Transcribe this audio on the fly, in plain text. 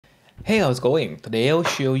Hey, how's it going? Today I'll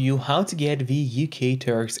show you how to get the UK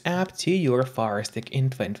Turks app to your Firestick in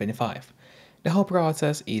 2025. The whole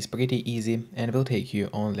process is pretty easy and will take you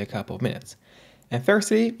only a couple of minutes. And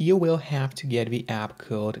firstly, you will have to get the app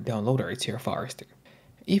called Downloader to your Firestick.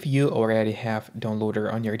 If you already have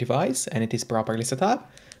Downloader on your device and it is properly set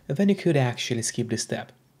up, then you could actually skip this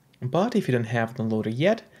step. But if you don't have Downloader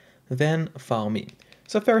yet, then follow me.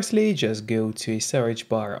 So firstly, just go to a search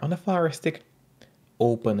bar on the Firestick,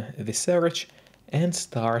 open the search and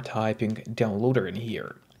start typing downloader in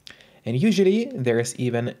here. And usually there's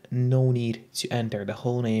even no need to enter the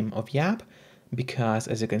whole name of the app because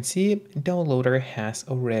as you can see, downloader has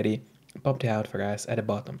already popped out for us at the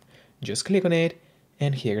bottom. Just click on it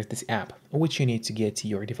and here's this app which you need to get to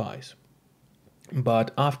your device.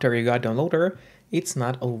 But after you got downloader, it's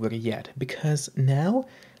not over yet because now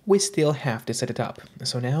we still have to set it up.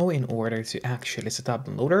 So now in order to actually set up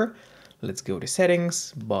downloader, let's go to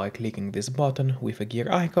settings by clicking this button with a gear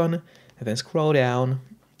icon, and then scroll down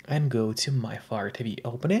and go to My Fire TV,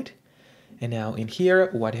 open it. And now in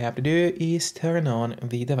here, what you have to do is turn on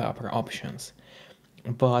the developer options.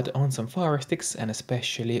 But on some Fire Sticks, and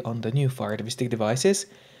especially on the new Fire TV Stick devices,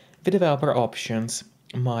 the developer options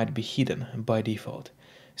might be hidden by default.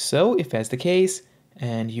 So if that's the case,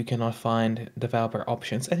 and you cannot find developer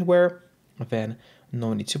options anywhere, then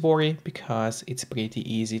no need to worry because it's pretty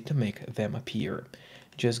easy to make them appear.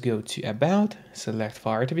 Just go to About, select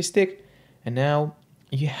Fire TV Stick, and now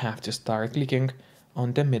you have to start clicking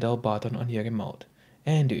on the middle button on your remote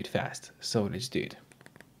and do it fast. So let's do it.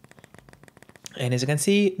 And as you can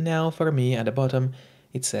see now for me at the bottom,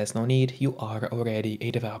 it says no need, you are already a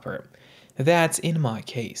developer. That's in my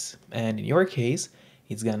case, and in your case,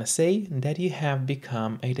 it's gonna say that you have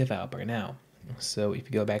become a developer now. So if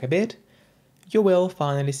you go back a bit, you will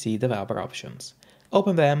finally see developer options.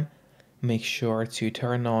 Open them, make sure to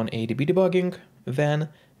turn on ADB debugging, then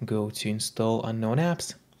go to install unknown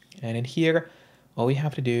apps, and in here, all you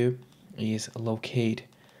have to do is locate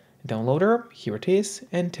downloader, here it is,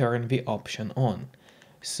 and turn the option on.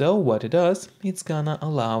 So what it does, it's gonna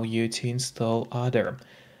allow you to install other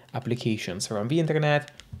applications from the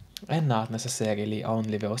internet and not necessarily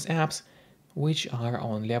only those apps which are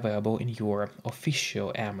only available in your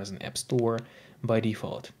official Amazon App Store by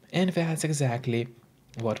default. And that's exactly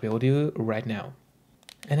what we'll do right now.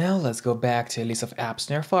 And now let's go back to a list of apps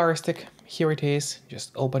near Firestick. Here it is,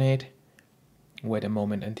 just open it, wait a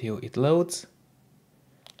moment until it loads,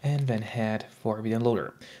 and then head for the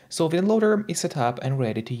downloader. So the downloader is set up and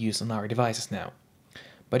ready to use on our devices now.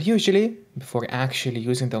 But usually, before actually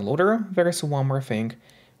using the downloader, there is one more thing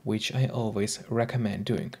which I always recommend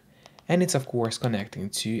doing. And it's of course connecting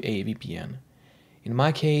to a VPN. In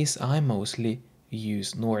my case, I mostly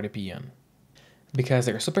use NordVPN. Because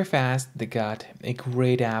they're super fast, they got a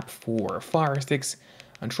great app for Fire Sticks,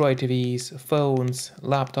 Android TVs, phones,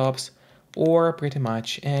 laptops, or pretty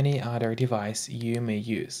much any other device you may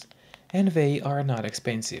use. And they are not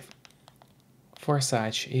expensive for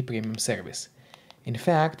such a premium service. In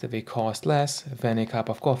fact, they cost less than a cup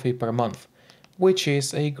of coffee per month, which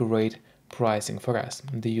is a great pricing for us,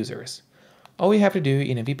 the users. All you have to do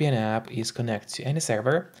in a VPN app is connect to any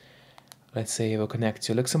server. Let's say we'll connect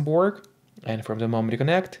to Luxembourg, and from the moment you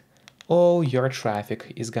connect, all your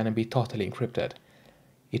traffic is gonna be totally encrypted.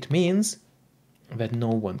 It means that no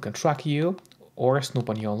one can track you or snoop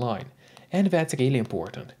on you online, and that's really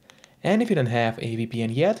important. And if you don't have a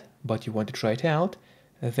VPN yet, but you want to try it out,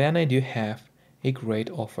 then I do have a great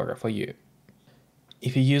offer for you.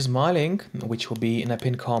 If you use my link, which will be in a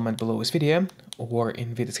pinned comment below this video or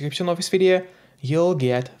in the description of this video, you'll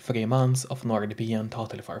get 3 months of NordVPN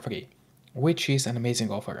totally for free, which is an amazing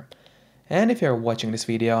offer. And if you're watching this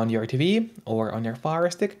video on your TV or on your Fire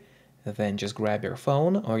Stick, then just grab your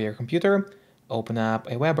phone or your computer, open up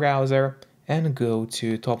a web browser, and go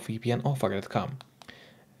to topvpnoffer.com.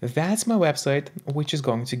 That's my website, which is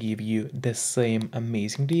going to give you the same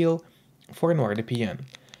amazing deal for NordVPN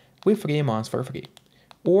with 3 months for free.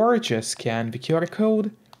 Or just scan the QR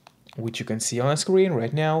code, which you can see on the screen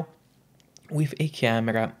right now, with a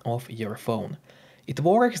camera of your phone. It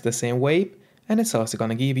works the same way, and it's also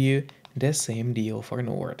gonna give you the same deal for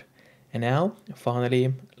Nord. And now,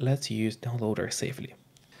 finally, let's use downloader safely.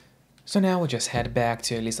 So now we'll just head back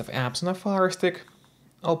to a list of apps on our Fire Stick,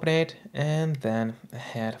 open it, and then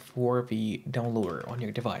head for the downloader on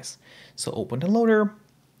your device. So open downloader,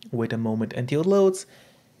 wait a moment until it loads,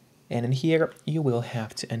 and in here you will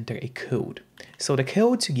have to enter a code. So the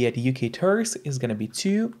code to get UK Turks is gonna be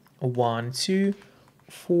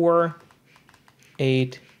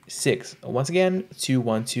 212486. Once again,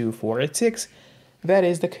 212486. That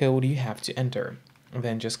is the code you have to enter.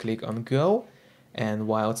 Then just click on Go, and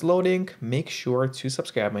while it's loading, make sure to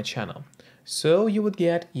subscribe my channel, so you would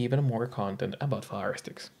get even more content about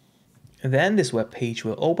Firesticks. Then this web page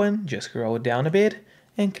will open, just scroll down a bit,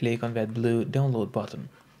 and click on that blue download button.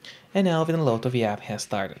 And now the download of the app has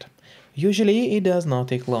started. Usually it does not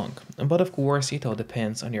take long, but of course it all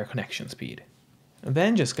depends on your connection speed.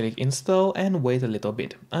 Then just click install and wait a little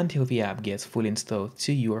bit until the app gets fully installed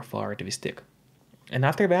to your Fire TV stick. And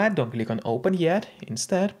after that, don't click on open yet,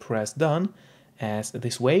 instead press done, as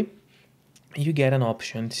this way you get an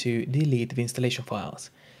option to delete the installation files,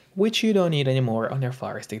 which you don't need anymore on your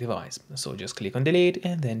Firestick device. So just click on delete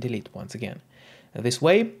and then delete once again. This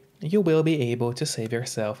way you will be able to save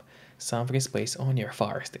yourself some free space on your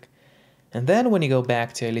Firestick. And then when you go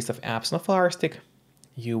back to a list of apps on a Firestick,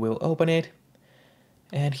 you will open it,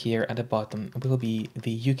 and here at the bottom will be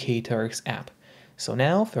the UK Turks app. So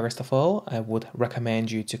now, first of all, I would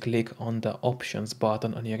recommend you to click on the options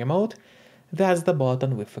button on your remote. That's the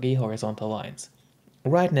button with 3 horizontal lines,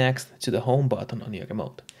 right next to the home button on your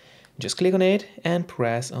remote. Just click on it and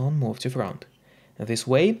press on move to front. This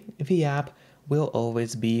way, the app will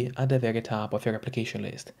always be at the very top of your application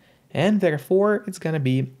list, and therefore it's gonna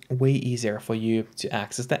be way easier for you to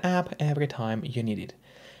access the app every time you need it.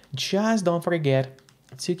 Just don't forget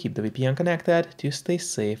to keep the VPN connected to stay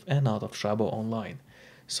safe and out of trouble online.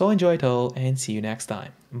 So enjoy it all and see you next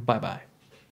time. Bye bye.